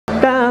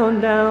Down,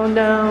 down,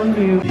 down,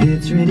 you.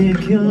 It's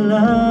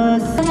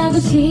ridiculous.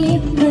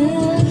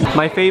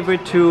 My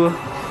favorite too.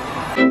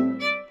 Hello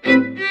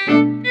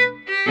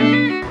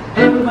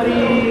everybody,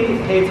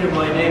 hey, it's your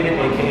boy David,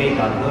 aka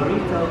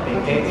Davlorito,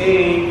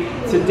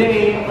 aka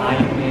today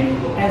I'm in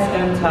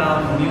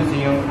SMTOWN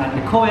Museum at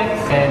the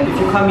COEX, and if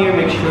you come here,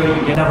 make sure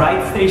you get the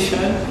right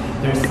station.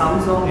 There's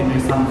Samsung and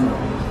there's Samsung,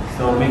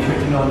 so make sure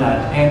to know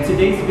that. And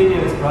today's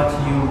video is brought to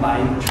you by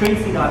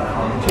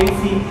TRAZY.com.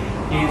 TRAZY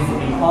is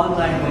an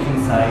online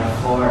booking site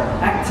for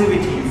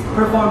activities,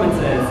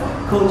 performances,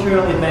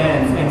 cultural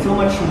events, and so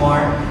much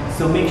more.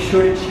 So make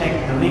sure to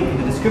check the link in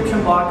the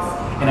description box.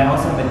 And I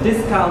also have a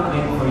discount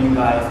link for you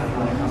guys if you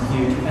want to come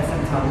here to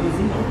SMTOWN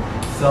Museum.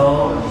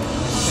 So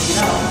check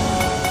it out.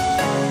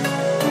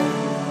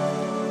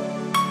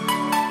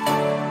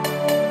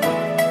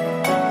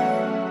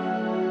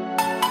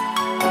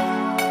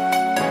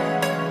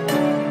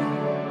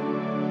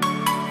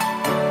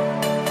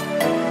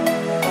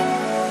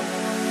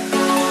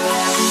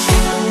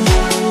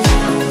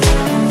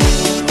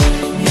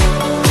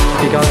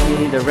 They got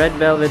me the red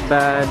velvet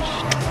badge,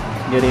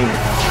 getting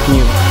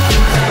new.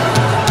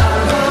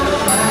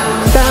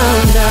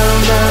 Down,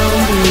 down, down,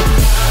 deep.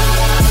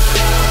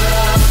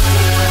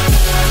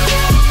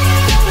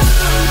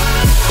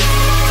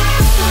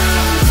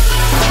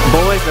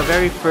 Bo is the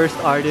very first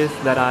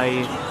artist that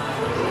I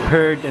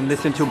heard and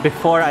listened to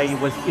before I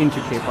was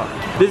into K-pop.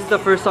 This is the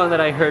first song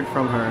that I heard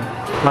from her.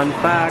 Fun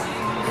fact,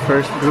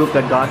 first group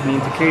that got me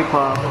into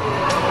K-pop.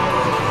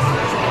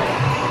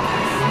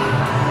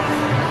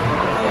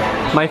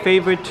 My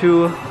favorite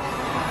too.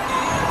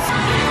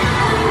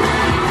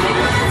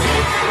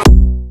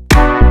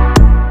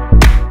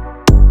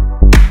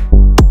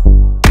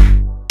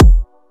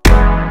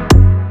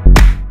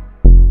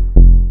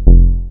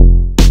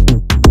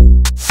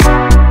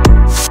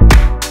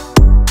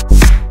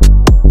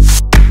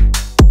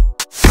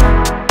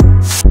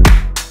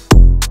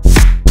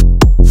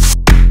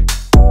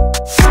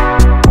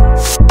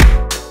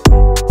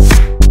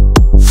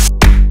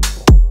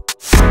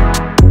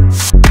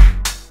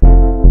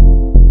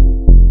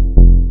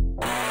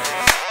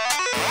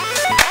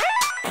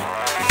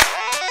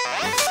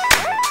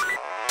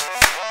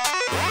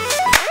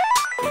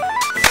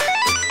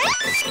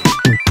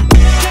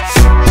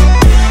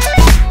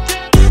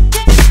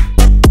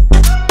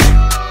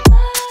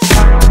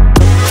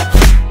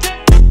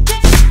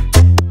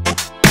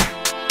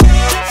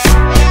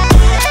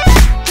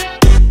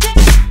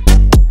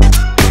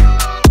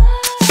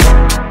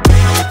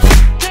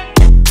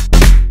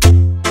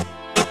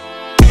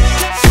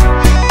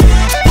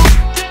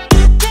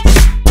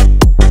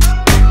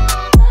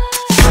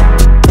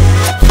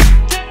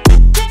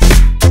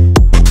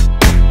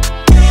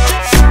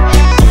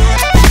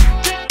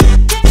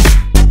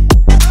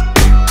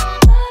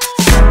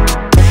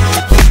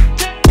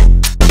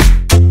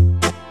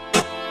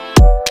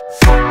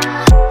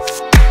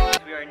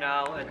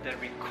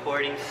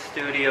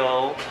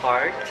 Studio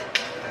part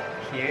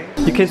here.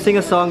 You can sing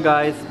a song,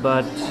 guys,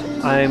 but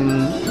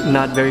I'm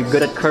not very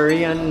good at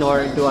Korean,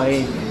 nor do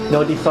I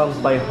know these songs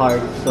by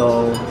heart,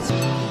 so.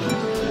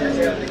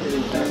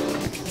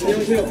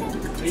 안녕하세요.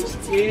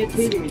 NCT의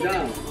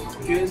테이입니다.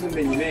 규현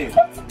선배님의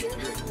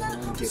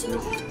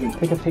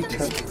Take a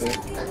picture.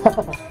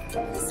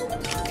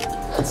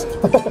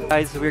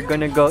 Guys, we're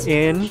gonna go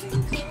in.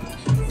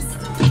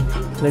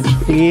 Let's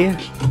see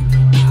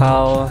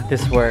how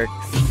this works.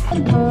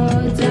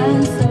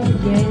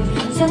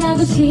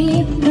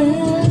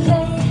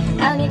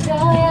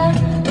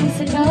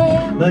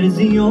 But it's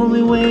the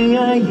only way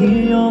I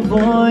hear your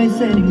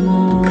voice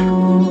anymore.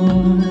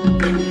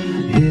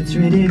 It's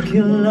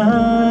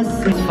ridiculous.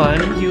 It's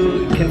fun.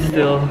 You can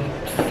still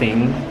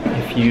sing.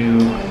 If you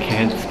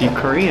can't speak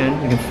Korean,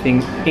 you can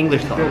sing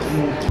English songs.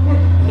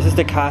 This is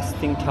the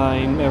casting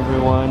time,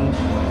 everyone.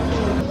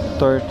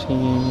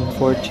 13,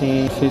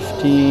 14,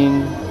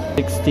 15,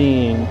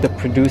 16. The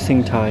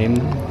producing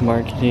time,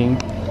 marketing.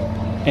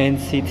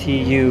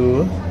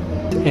 NCTU,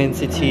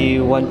 NCT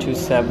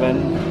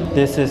 127.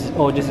 This is,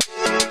 oh, this is.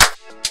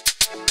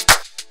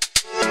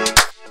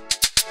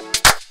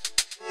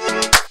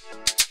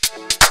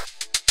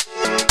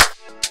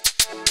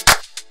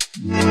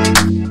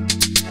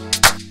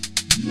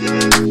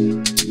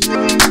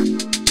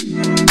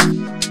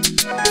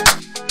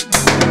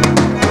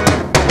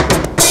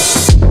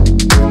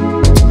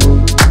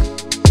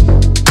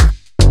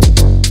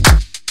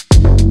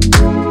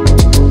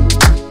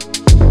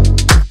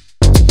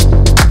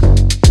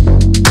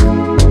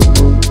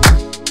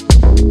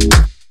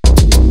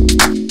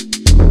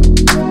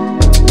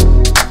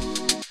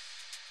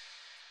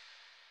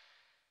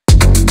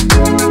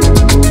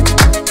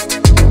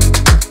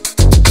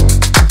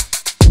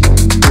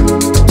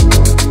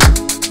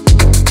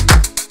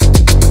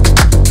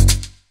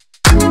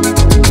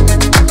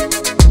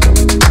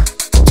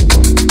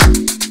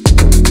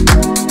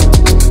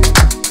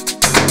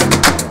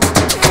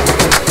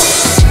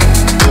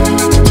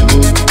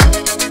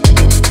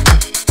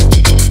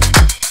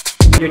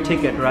 Your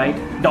ticket, right?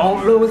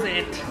 Don't lose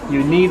it!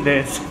 You need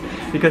this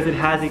because it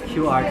has a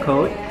QR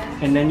code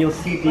and then you'll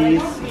see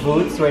these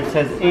booths where it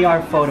says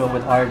AR photo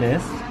with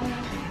artists.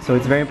 So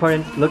it's very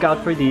important, look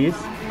out for these.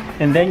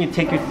 And then you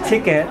take your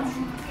ticket,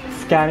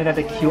 scan it at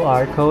the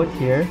QR code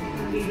here,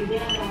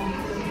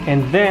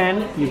 and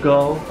then you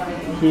go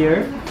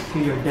here to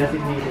your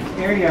designated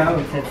area,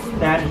 which says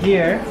stand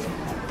here.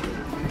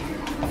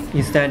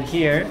 You stand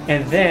here,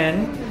 and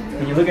then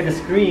when you look at the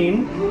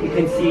screen, you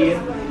can see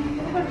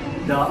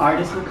the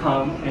artist will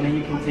come, and then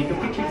you can take a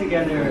picture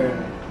together.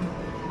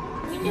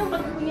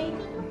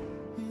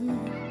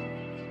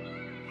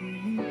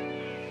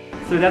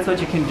 So that's what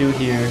you can do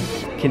here.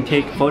 You can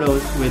take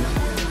photos with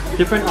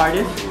different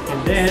artists,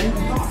 and then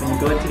when you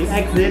go into the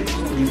exit,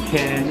 you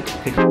can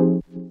pick.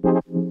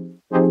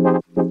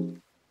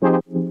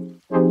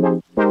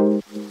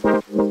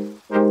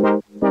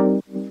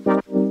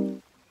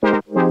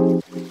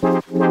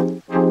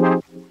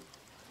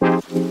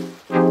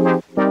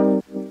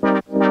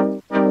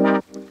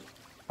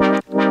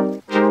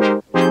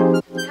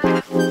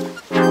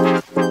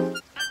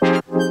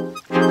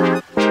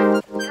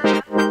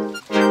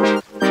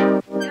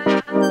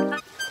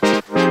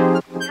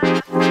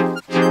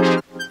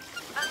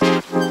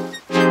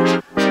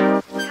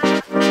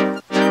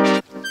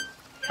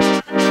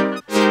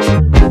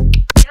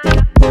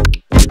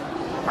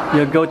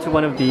 You'll go to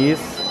one of these,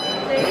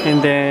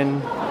 and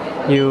then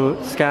you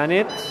scan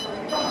it.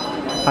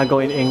 I'll go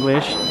in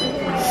English.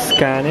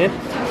 Scan it.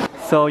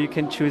 So you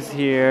can choose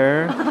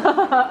here,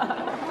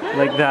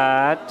 like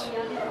that.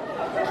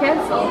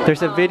 Cancel.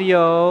 There's a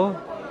video,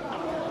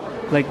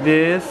 like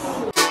this.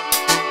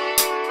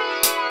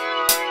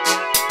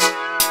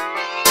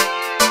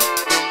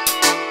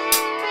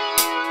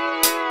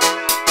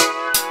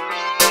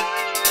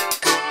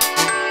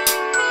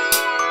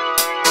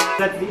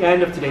 That's the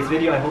end of today's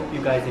video. I hope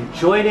you guys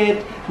enjoyed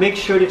it. Make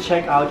sure to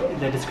check out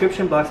the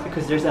description box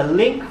because there's a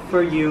link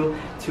for you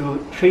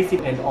to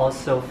TRAZY, and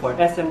also for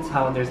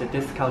SMTOWN there's a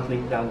discount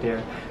link down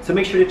there. So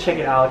make sure to check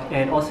it out,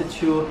 and also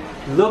to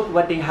look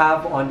what they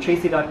have on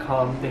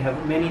TRAZY.com. They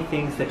have many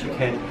things that you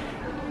can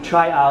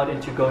try out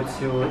and to go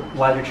to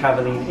while you're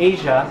traveling in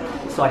Asia.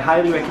 So I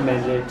highly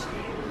recommend it.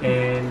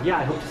 And yeah,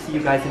 I hope to see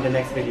you guys in the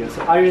next video.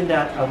 So other than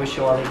that, I wish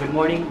you all a good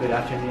morning, good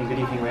afternoon, and good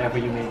evening wherever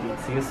you may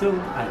be. See you soon.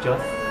 Adios.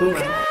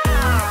 Bye.